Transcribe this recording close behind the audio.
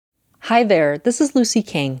Hi there, this is Lucy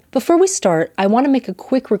King. Before we start, I want to make a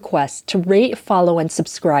quick request to rate, follow, and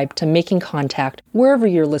subscribe to Making Contact wherever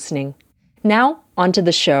you're listening. Now, on to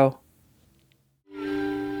the show.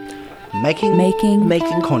 Making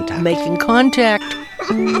contact. Making contact.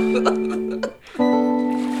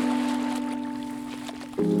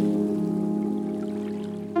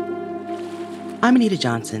 I'm Anita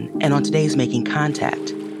Johnson, and on today's Making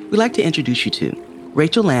Contact, we'd like to introduce you to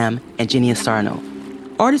Rachel Lamb and Jenny Sarno,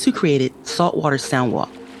 artists who created Saltwater Soundwalk,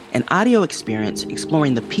 an audio experience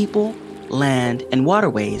exploring the people, land, and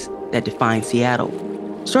waterways that define Seattle.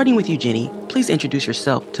 Starting with you, Jenny, please introduce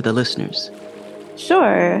yourself to the listeners.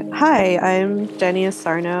 Sure. Hi, I'm Jenny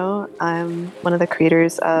Sarno. I'm one of the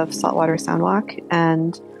creators of Saltwater Soundwalk,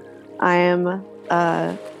 and I am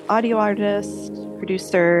an audio artist,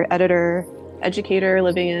 producer, editor, educator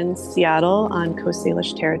living in Seattle on Coast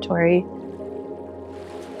Salish territory.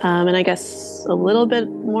 And I guess a little bit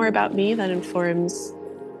more about me that informs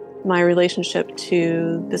my relationship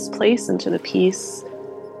to this place and to the piece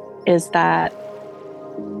is that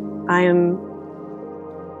I am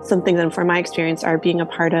something that, from my experience, are being a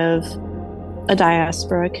part of a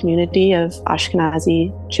diaspora community of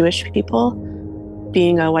Ashkenazi Jewish people,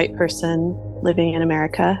 being a white person living in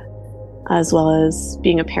America, as well as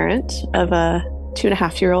being a parent of a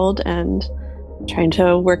 2.5-year-old and trying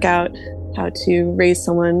to work out how to raise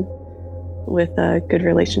someone with a good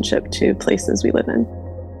relationship to places we live in.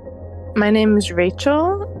 My name is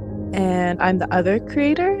Rachel, and I'm the other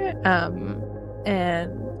creator.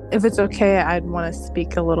 And if it's okay, I'd want to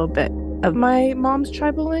speak a little bit of my mom's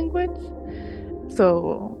tribal language.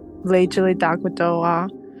 So, Lejele Dagwadoa,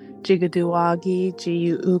 Jigaduagi,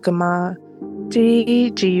 Jiu Ugama,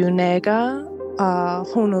 Jiu Nega,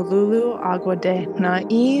 Honolulu, Agua de Nai,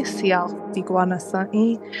 Sial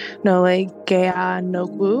Tiguanasai, Nole Gea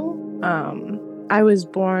Nogwu. I was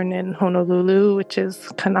born in Honolulu, which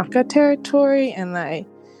is Kanaka territory, and I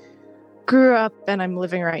grew up and I'm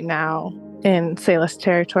living right now in Salish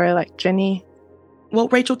territory like Jenny. Well,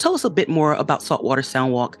 Rachel, tell us a bit more about Saltwater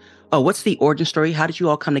Soundwalk. What's the origin story? How did you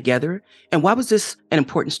all come together? And why was this an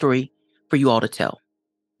important story for you all to tell?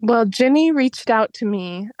 Well, Jenny reached out to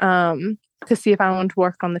me to see if I wanted to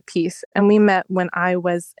work on the piece. And we met when I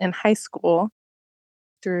was in high school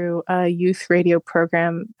through a youth radio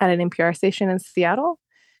program at an NPR station in Seattle.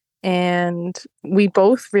 And we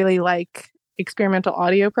both really like experimental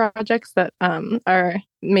audio projects that are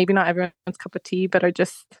maybe not everyone's cup of tea, but are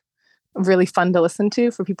just really fun to listen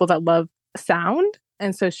to for people that love sound.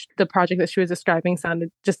 And so the project that she was describing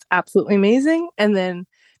sounded just absolutely amazing. And then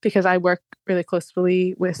because I work really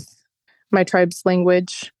closely with my tribe's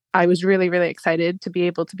language, I was really, really excited to be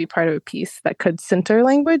able to be part of a piece that could center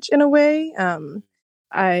language in a way.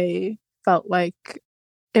 I felt like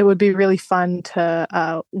it would be really fun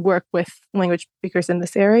to work with language speakers in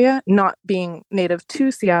this area, not being native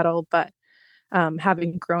to Seattle, but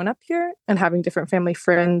having grown up here and having different family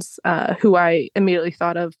friends who I immediately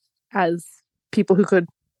thought of as people who could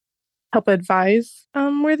help advise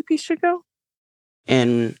where the piece should go.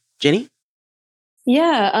 And Jenny?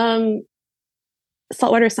 Yeah,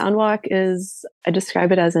 Saltwater Soundwalk I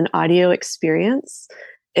describe it as an audio experience.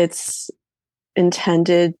 It's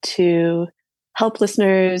intended to help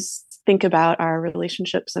listeners think about our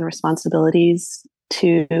relationships and responsibilities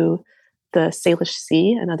to the Salish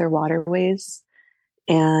Sea and other waterways.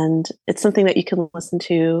 And it's something that you can listen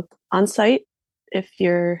to on site if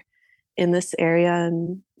you're in this area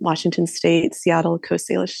in Washington State, Seattle, Coast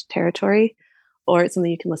Salish territory, or it's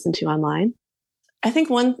something you can listen to online. I think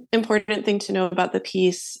one important thing to know about the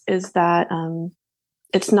piece is that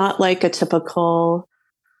it's not like a typical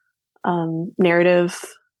narrative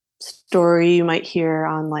story you might hear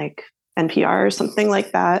on like NPR or something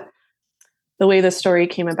like that. The way the story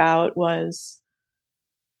came about was,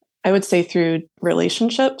 I would say, through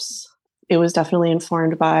relationships. It was definitely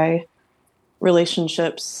informed by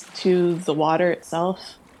relationships to the water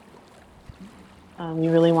itself. We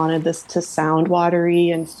really wanted this to sound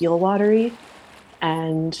watery and feel watery.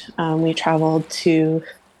 And we traveled to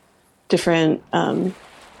different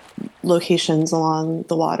locations along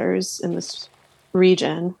the waters in this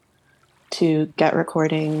region to get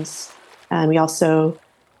recordings. And we also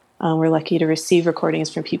were lucky to receive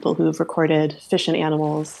recordings from people who've recorded fish and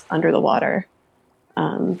animals under the water.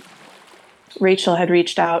 Rachel had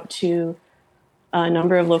reached out to a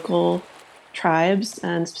number of local tribes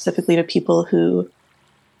and specifically to people who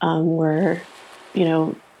were,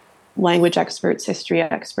 language experts, history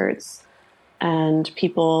experts, and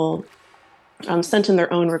people sent in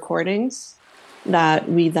their own recordings that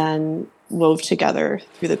we then wove together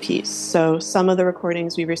through the piece. So some of the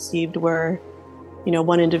recordings we received were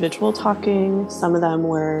one individual talking. Some of them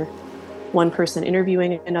were one person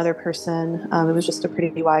interviewing another person. It was just a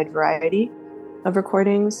pretty wide variety of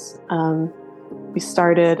recordings. We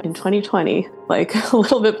started in 2020, like a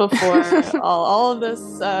little bit before all of this,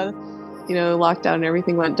 lockdown and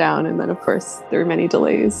everything went down. And then, of course, there were many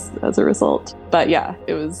delays as a result. But yeah,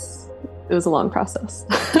 it was a long process.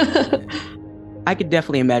 I could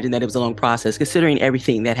definitely imagine that it was a long process, considering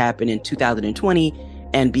everything that happened in 2020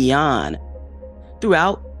 and beyond.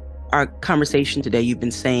 Throughout our conversation today, you've been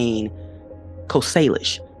saying Coast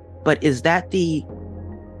Salish, but is that the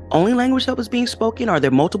only language that was being spoken? Are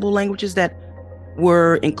there multiple languages that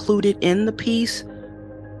were included in the piece?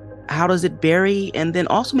 How does it vary? And then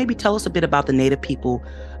also maybe tell us a bit about the Native people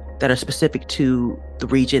that are specific to the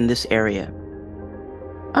region, this area.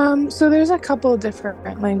 So there's a couple of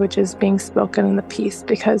different languages being spoken in the piece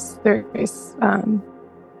because there is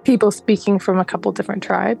people speaking from a couple different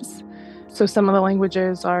tribes. So some of the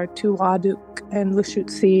languages are Tuladuk and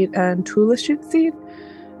Lushootseed and Tulashootseed.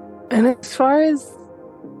 And as far as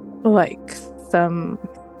like some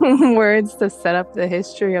words to set up the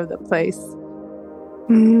history of the place,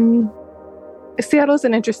 Seattle's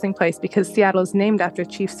an interesting place because Seattle is named after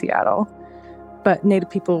Chief Seattle. But Native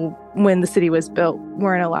people, when the city was built,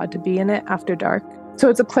 weren't allowed to be in it after dark. So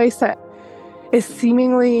it's a place that is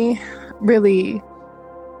seemingly really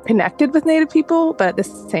connected with Native people, but at the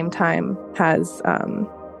same time has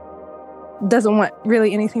doesn't want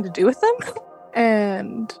really anything to do with them.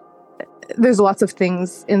 And there's lots of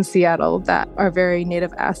things in Seattle that are very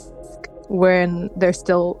Native-esque when there's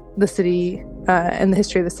still the city and the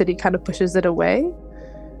history of the city kind of pushes it away,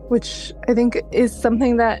 which I think is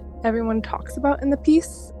something that everyone talks about in the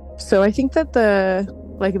piece. So I think that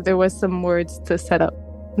if there was some words to set up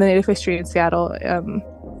the Native history in Seattle,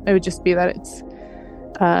 it would just be that it's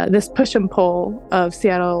this push and pull of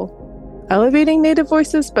Seattle elevating Native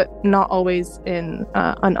voices, but not always in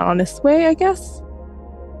an honest way, I guess.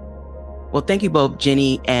 Well, thank you both,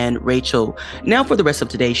 Jenny and Rachel. Now for the rest of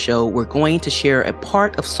today's show, we're going to share a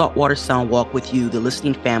part of Saltwater Soundwalk with you, the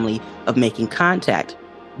listening family of Making Contact.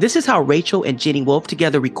 This is how Rachel and Jenny wove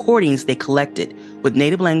together recordings they collected with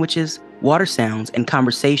Native languages, water sounds, and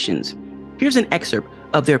conversations. Here's an excerpt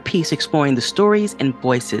of their piece exploring the stories and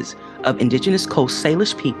voices of Indigenous Coast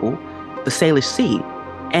Salish people, the Salish Sea,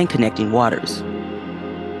 and connecting waters.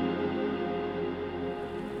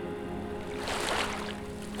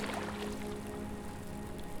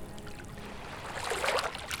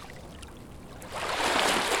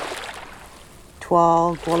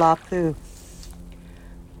 Twal Gwalapu.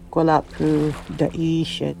 Gwalapu da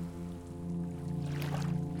Ishit.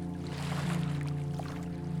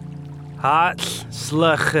 Hats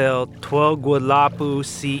slachel twal Gwalapu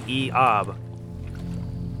ce ab.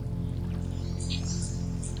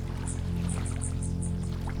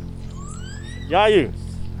 Yayus,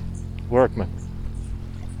 workman.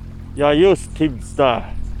 Yayus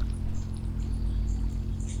Tibstar.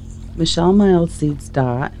 Michelle Miles Seeds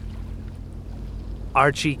Dot.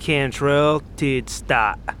 Archie Cantrell tid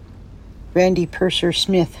stat. Randy Purser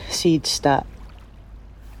Smith Seed Stot.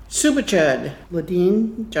 Subachud,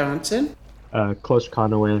 Ladine Johnson. Close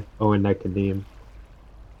Conaway, Owen Nekadim.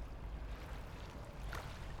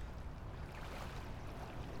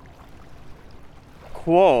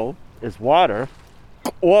 Quo is water.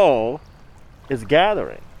 Quo is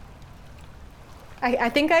gathering. I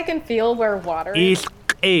think I can feel where water is.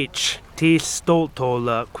 H T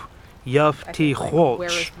stoltoluk. Yuf ti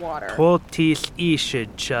holch. Toltis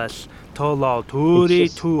ishidchus. Tolalturi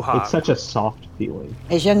tuhak. It's such a soft feeling.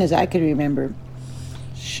 As young as I can remember,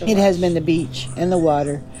 it has been the beach and the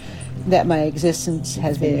water that my existence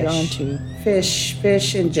has been drawn to.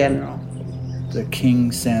 Fish in general. The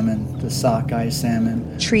king salmon, the sockeye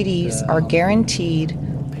salmon. Treaties are guaranteed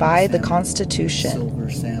by the Constitution, silver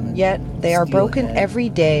salmon, yet they are broken every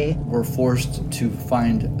day. We're forced to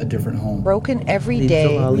find a different home. Broken every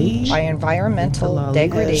day by environmental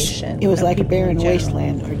degradation. It was like a barren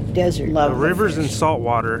wasteland or desert. The rivers and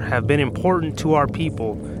saltwater have been important to our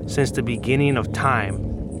people since the beginning of time.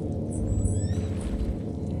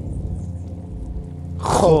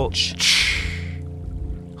 Holch.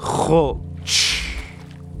 Holch.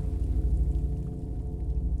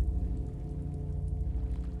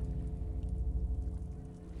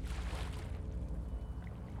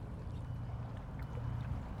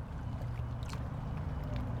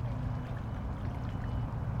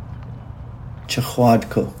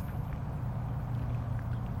 Chahwadko.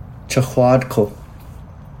 Chahwadko.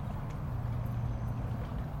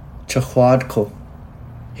 Chahwadko.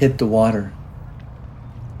 Hit the water.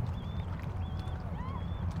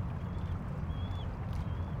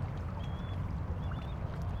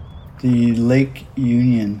 The Lake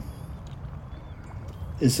Union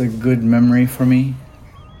is a good memory for me.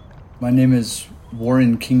 My name is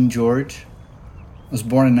Warren King George. I was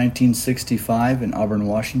born in 1965 in Auburn,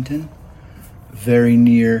 Washington, very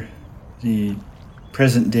near the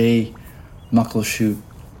present-day Buckleshoot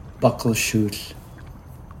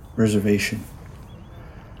Reservation.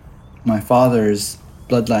 My father's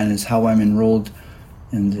bloodline is how I'm enrolled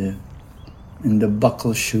in the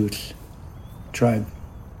Buckleshoot tribe.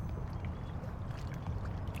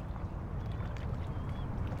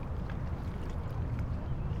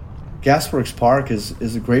 Gasworks Park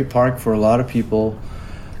is a great park for a lot of people.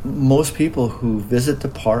 Most people who visit the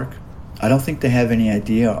park, I don't think they have any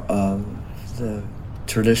idea of the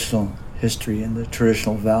traditional history and the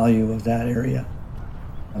traditional value of that area,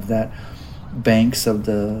 of that banks of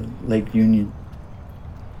the Lake Union.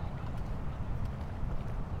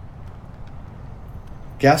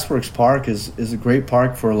 Gasworks Park is a great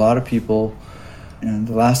park for a lot of people, and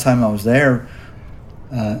the last time I was there,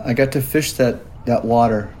 I got to fish that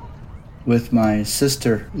water with my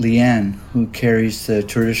sister Leanne, who carries the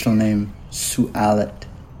traditional name Sualit.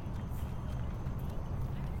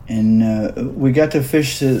 And we got to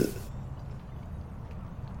fish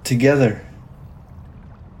together.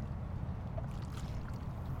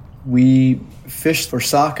 We fished for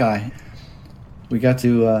sockeye. We got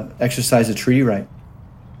to exercise a treaty right.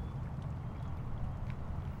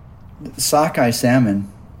 Sockeye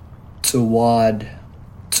salmon, tsawad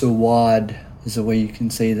is the way you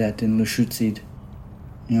can say that in Lushootseed.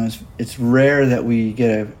 You know, it's rare that we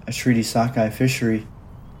get a treaty sockeye fishery.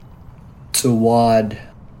 Tsawad.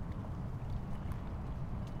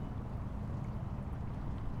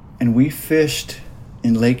 And we fished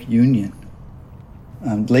in Lake Union.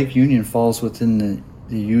 Lake Union falls within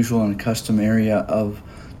the usual and custom area of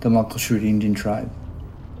the Muckleshoot Indian tribe.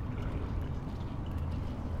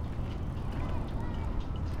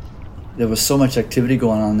 There was so much activity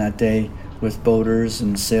going on that day with boaters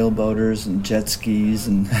and sailboaters and jet skis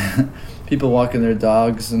and people walking their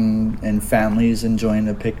dogs and families enjoying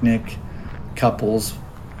a picnic, couples,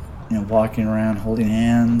 walking around holding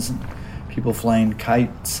hands, and people flying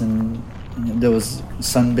kites, and there was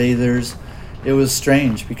sunbathers. It was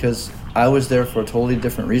strange because I was there for a totally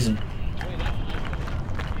different reason.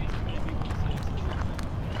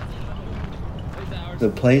 The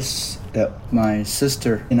place that my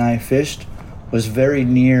sister and I fished was very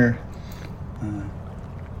near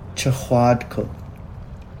Chahwadko.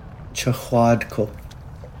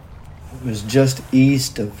 It was just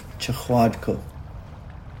east of Chahwadko.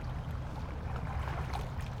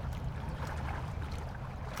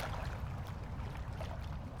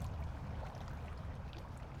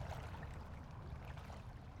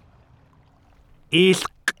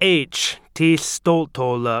 H T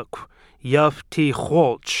stoltoluk Yuf T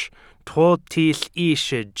Holch Twotis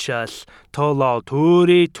Ishidchus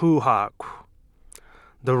Tolalturi Tuhak.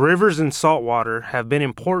 The rivers and saltwater have been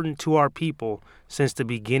important to our people since the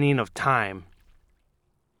beginning of time.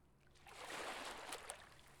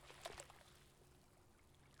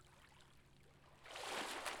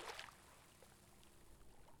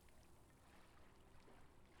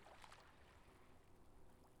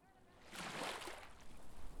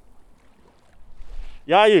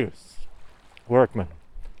 Yayus, workman.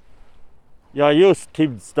 Yayus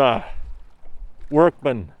Tibsta,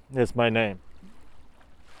 workman is my name.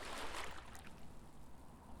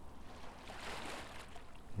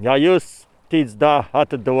 Yayus Tibsta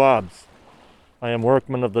Hata Dawabs. I am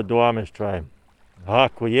workman of the Duwamish tribe.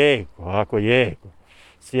 Hakuyeg,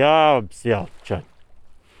 Siab Sialchut.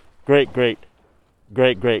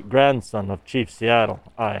 Great grandson of Chief Seattle,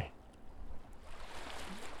 I.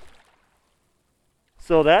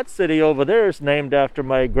 So that city over there is named after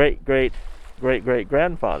my great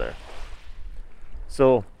grandfather.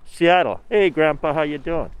 So Seattle, hey Grandpa, how you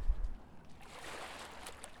doing?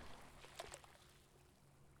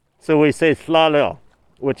 So we say Slalo,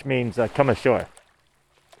 which means come ashore.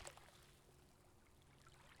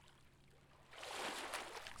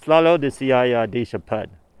 Slalo de Siaya de Shapad.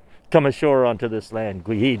 Come ashore onto this land,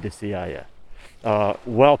 Guyi de Siaya.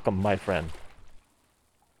 Welcome, my friend.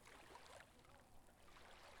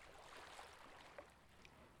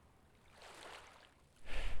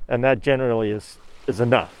 And that generally is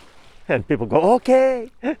enough. And people go,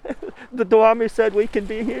 okay, the Duwamish said we can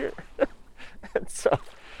be here. And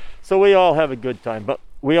so we all have a good time. But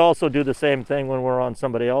we also do the same thing when we're on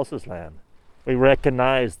somebody else's land. We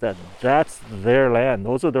recognize that that's their land.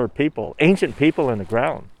 Those are their people, ancient people in the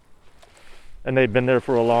ground. And they've been there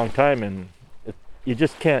for a long time. And you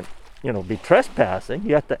just can't, be trespassing.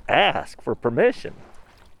 You have to ask for permission.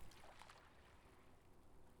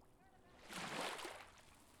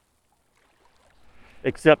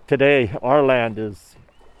 Except today, our land is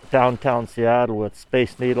downtown Seattle with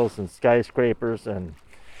Space Needles and skyscrapers and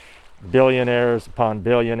billionaires upon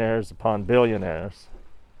billionaires upon billionaires.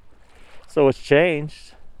 So it's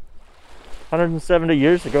changed. 170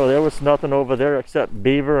 years ago, there was nothing over there except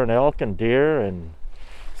beaver and elk and deer and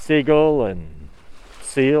seagull and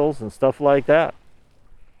seals and stuff like that.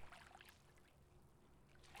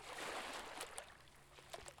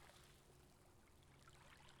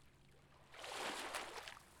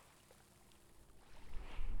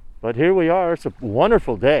 But here we are. It's a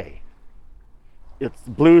wonderful day. It's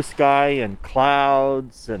blue sky and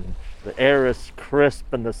clouds, and the air is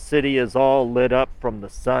crisp, and the city is all lit up from the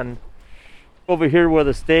sun. Over here where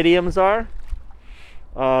the stadiums are,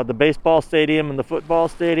 the baseball stadium and the football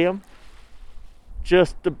stadium,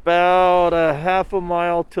 just about a half a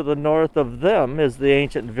mile to the north of them is the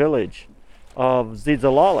ancient village of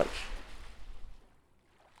Zidzalalich.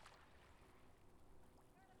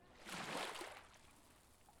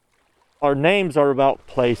 Our names are about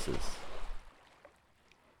places.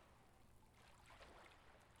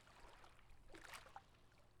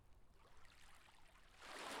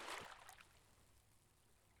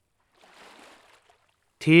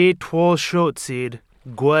 Ti twolshotsid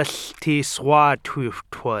gwes ti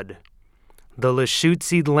swatwtwud. The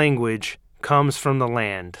Lashutsid language comes from the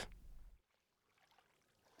land.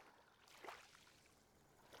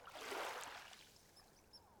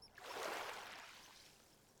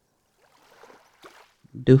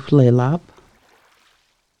 Duflelop,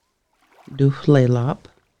 Duflelop.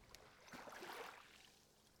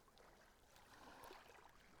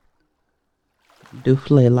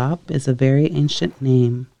 Duflelop is a very ancient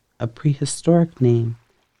name, a prehistoric name.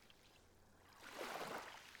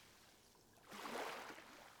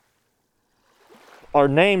 Our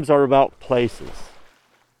names are about places.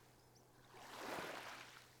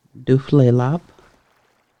 Duflelop,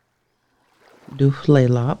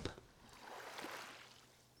 Duflelop.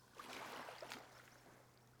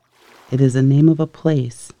 It is a name of a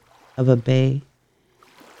place, of a bay,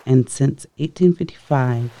 and since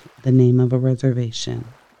 1855, the name of a reservation.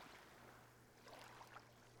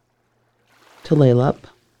 Tulalip,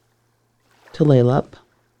 Tulalip.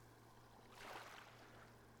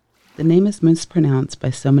 The name is mispronounced by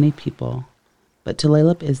so many people, but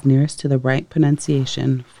Tulalip is nearest to the right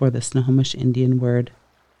pronunciation for the Snohomish Indian word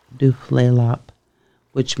Duflalop,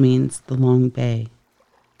 which means the long bay.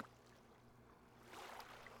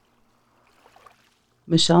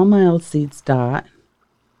 Michelle Miles Seeds Dot,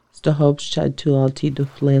 Stahobs Chad Tulalti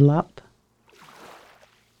Duflalop,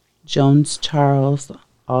 Jones Charles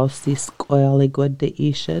Alsi Skoyaligwad de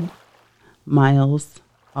Ishid, Miles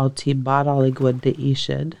Alti Badaligwad de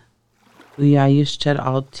Ishid, Uyayush Chad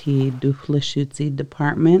Alti Duflashutsi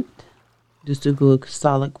Department, Dusuguluk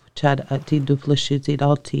Salik Chad Ati Duflashutsi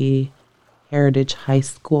Alti Heritage High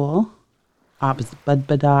School, Obs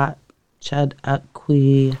Budbadat Chad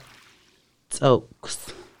Akwi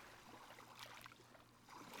Oaks.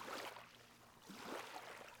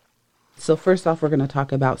 So first off, we're going to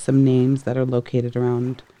talk about some names that are located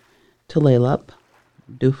around Tulalip,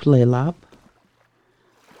 Duflalop.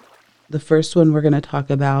 The first one we're going to talk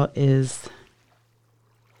about is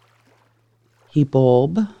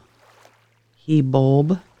Hebulb.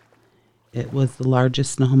 Hebulb. It was the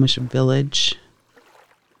largest Snohomish village.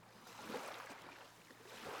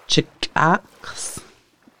 Chickax.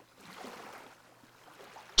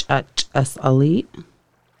 Chach Ali,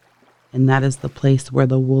 and that is the place where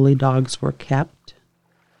the woolly dogs were kept.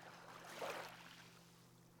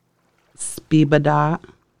 Speebadat,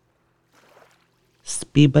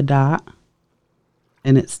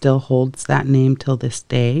 and it still holds that name till this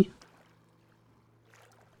day.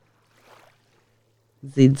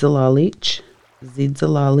 Zidzalalich,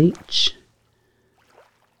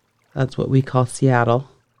 that's what we call Seattle.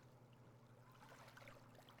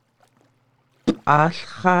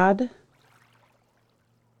 Ashad,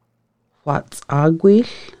 Watsagwil,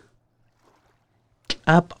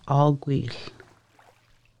 Up-Alguil,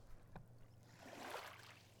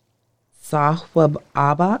 Sahwab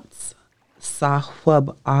Abats.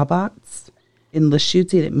 In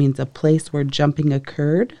Lashutsi, it means a place where jumping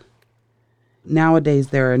occurred. Nowadays,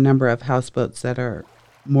 there are a number of houseboats that are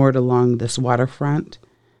moored along this waterfront,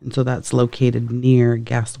 and so that's located near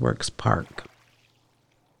Gasworks Park.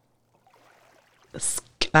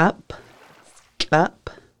 Sklup,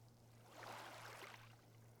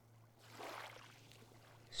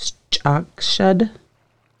 Stokshud.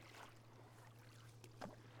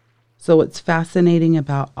 So what's fascinating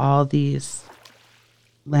about all these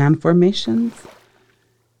land formations,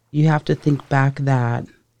 you have to think back that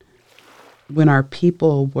when our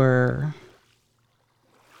people were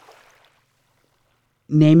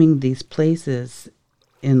naming these places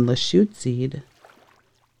in Lachute,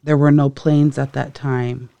 there were no planes at that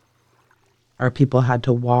time. Our people had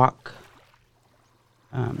to walk,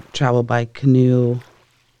 travel by canoe,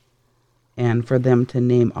 and for them to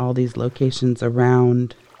name all these locations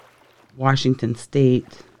around Washington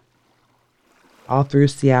State, all through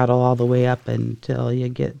Seattle, all the way up until you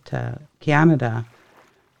get to Canada,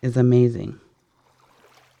 is amazing.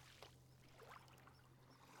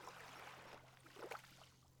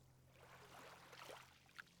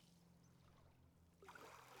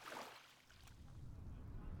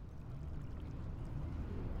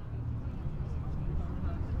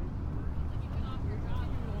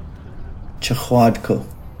 Chachwadko.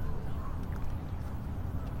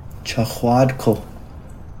 Chachwadko.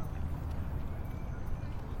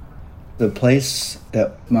 The place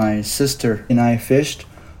that my sister and I fished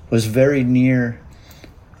was very near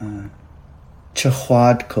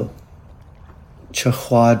Chachwadko.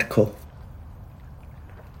 Chachwadko.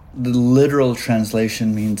 The literal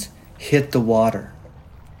translation means hit the water.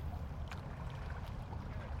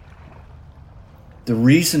 The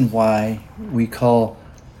reason why we call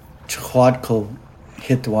Chachwadko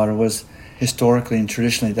hit the water was historically and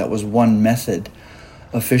traditionally that was one method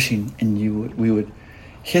of fishing, and we would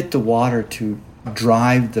hit the water to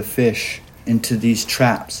drive the fish into these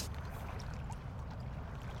traps.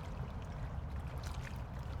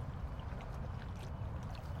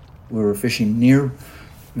 We were fishing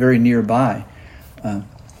very nearby.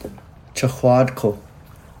 Chachwadko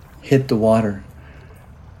hit the water.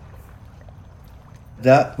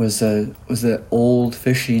 That was an old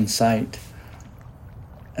fishing site,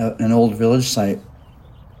 an old village site.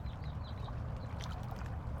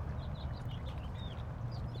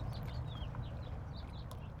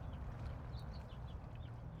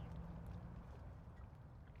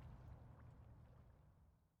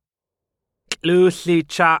 Lucy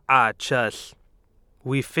Cha'achas.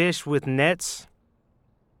 We fish with nets.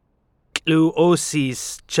 Lu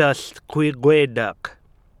Osis just Quigueduck.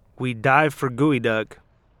 We dive for Guiduck.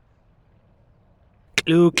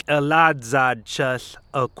 Luk Eladzad chus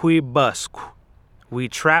a Quibusk. We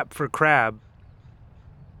trap for crab.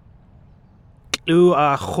 Lu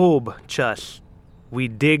Ahub chus. We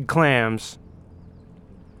dig clams.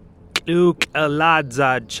 Luk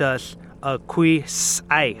Eladzad chus a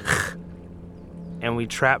Quisaich. And we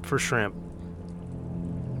trap for shrimp.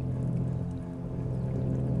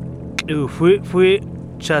 Lu Fuit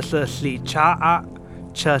chusla Sli Cha'a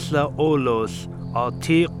chusla Olos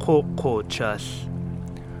Alti Koko chus.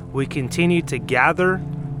 We continue to gather,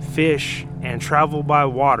 fish, and travel by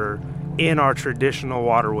water in our traditional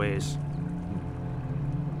waterways.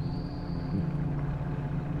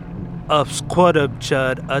 Upsquadub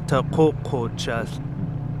chud atakoko chus.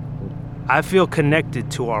 I feel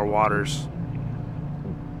connected to our waters.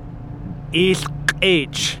 East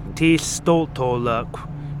H T stoltoluk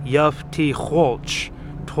yuf T holch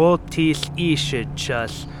toltis ishid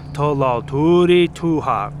chus tolalturi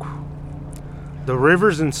tuhak. The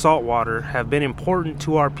rivers and saltwater have been important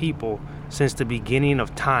to our people since the beginning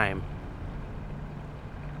of time.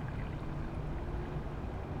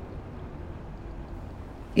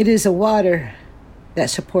 It is a water that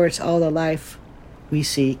supports all the life we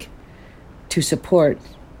seek to support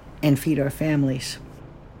and feed our families.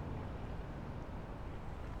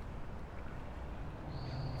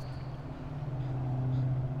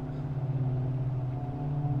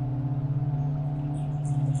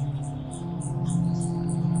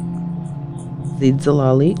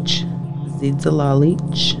 Zidzalalich,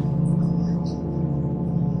 Zidzalalich.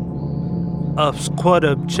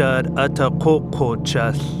 Upsquadub chud atakoko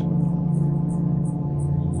chus.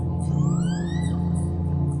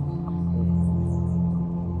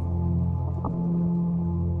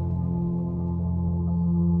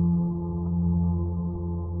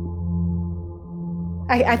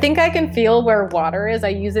 I think I can feel where water is. I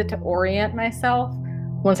use it to orient myself.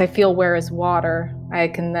 Once I feel where is water, I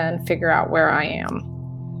can then figure out where I am.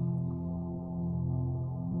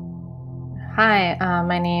 Hi,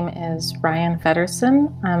 my name is Ryan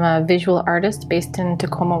Fedderson. I'm a visual artist based in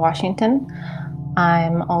Tacoma, Washington.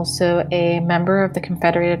 I'm also a member of the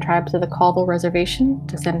Confederated Tribes of the Colville Reservation,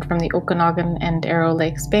 descended from the Okanagan and Arrow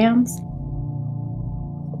Lakes bands.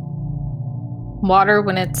 Water,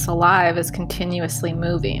 when it's alive, is continuously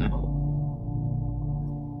moving.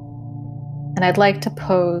 And I'd like to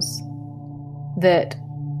pose that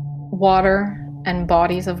water and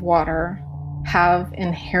bodies of water have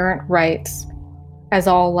inherent rights, as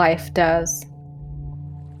all life does.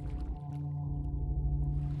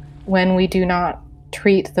 When we do not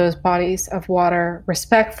treat those bodies of water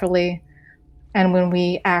respectfully, and when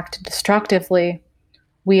we act destructively,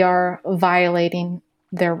 we are violating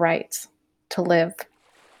their rights to live.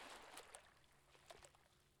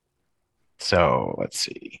 So let's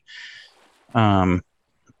see.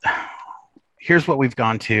 Here's what we've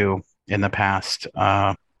gone to in the past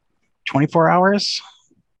 24 hours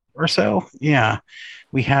or so. Yeah.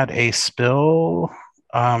 We had a spill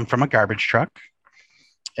from a garbage truck.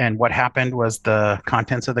 And what happened was the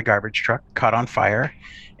contents of the garbage truck caught on fire,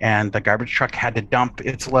 and the garbage truck had to dump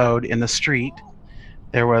its load in the street.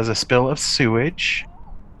 There was a spill of sewage.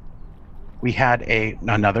 We had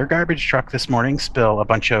another garbage truck this morning spill a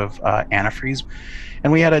bunch of antifreeze,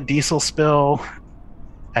 and we had a diesel spill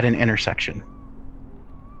at an intersection.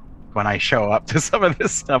 When I show up to some of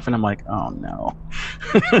this stuff, and I'm like, oh no,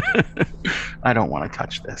 I don't want to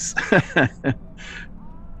touch this.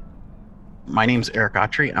 My name's Eric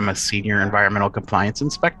Autry. I'm a senior environmental compliance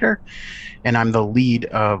inspector, and I'm the lead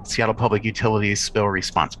of Seattle Public Utilities Spill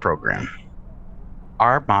Response Program.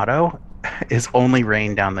 Our motto is only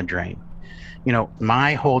rain down the drain. You know,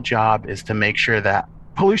 my whole job is to make sure that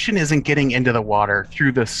pollution isn't getting into the water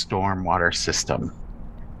through the stormwater system.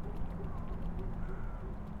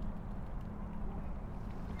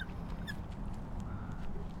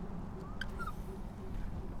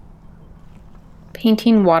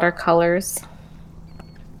 Painting watercolors,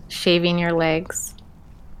 shaving your legs,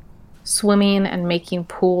 swimming and making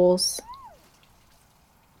pools,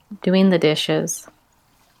 doing the dishes,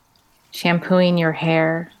 shampooing your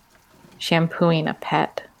hair, shampooing a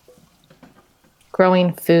pet,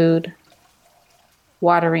 growing food,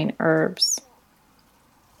 watering herbs.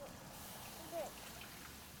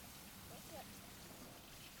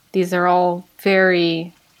 These are all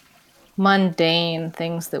very mundane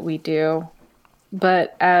things that we do.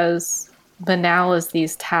 But as banal as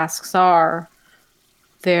these tasks are,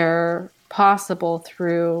 they're possible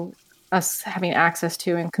through us having access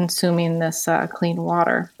to and consuming this clean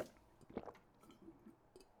water.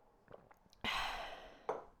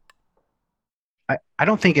 I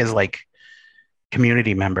don't think as like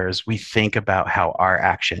community members, we think about how our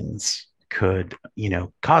actions could,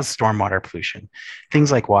 cause stormwater pollution.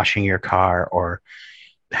 Things like washing your car or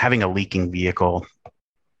having a leaking vehicle,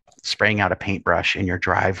 spraying out a paintbrush in your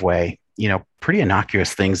driveway, pretty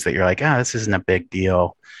innocuous things that you're like, this isn't a big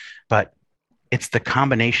deal. But it's the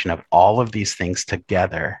combination of all of these things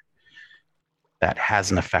together that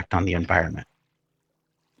has an effect on the environment.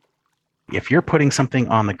 If you're putting something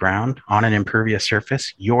on the ground, on an impervious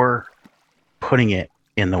surface, you're putting it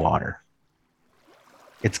in the water.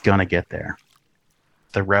 It's going to get there.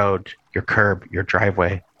 The road, your curb, your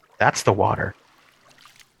driveway, that's the water.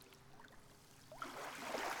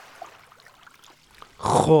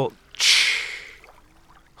 Chulch.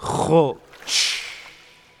 Chulch.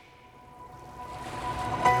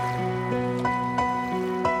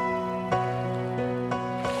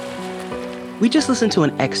 We just listened to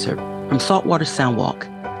an excerpt from Saltwater Soundwalk,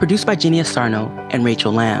 produced by Jenny Sarno and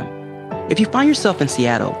Rachel Lamb. If you find yourself in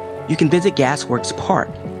Seattle, you can visit Gasworks Park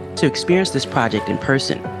to experience this project in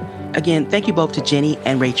person. Again, thank you both to Jenny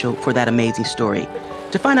and Rachel for that amazing story.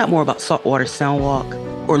 To find out more about Saltwater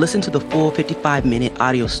Soundwalk or listen to the full 55-minute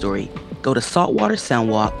audio story, go to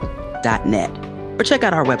saltwatersoundwalk.net or check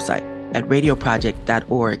out our website at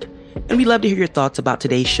radioproject.org. And we'd love to hear your thoughts about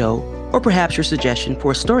today's show or perhaps your suggestion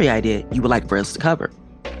for a story idea you would like for us to cover.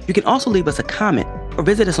 You can also leave us a comment or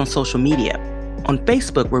visit us on social media. On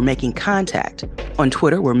Facebook, we're Making Contact. On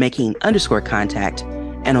Twitter, we're Making_Contact.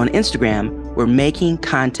 And on Instagram, we're Making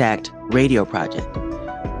Contact Radio Project.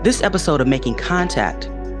 This episode of Making Contact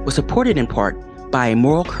was supported in part by a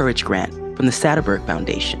Moral Courage grant from the Satterberg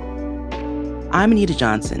Foundation. I'm Anita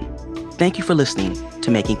Johnson. Thank you for listening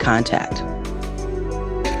to Making Contact.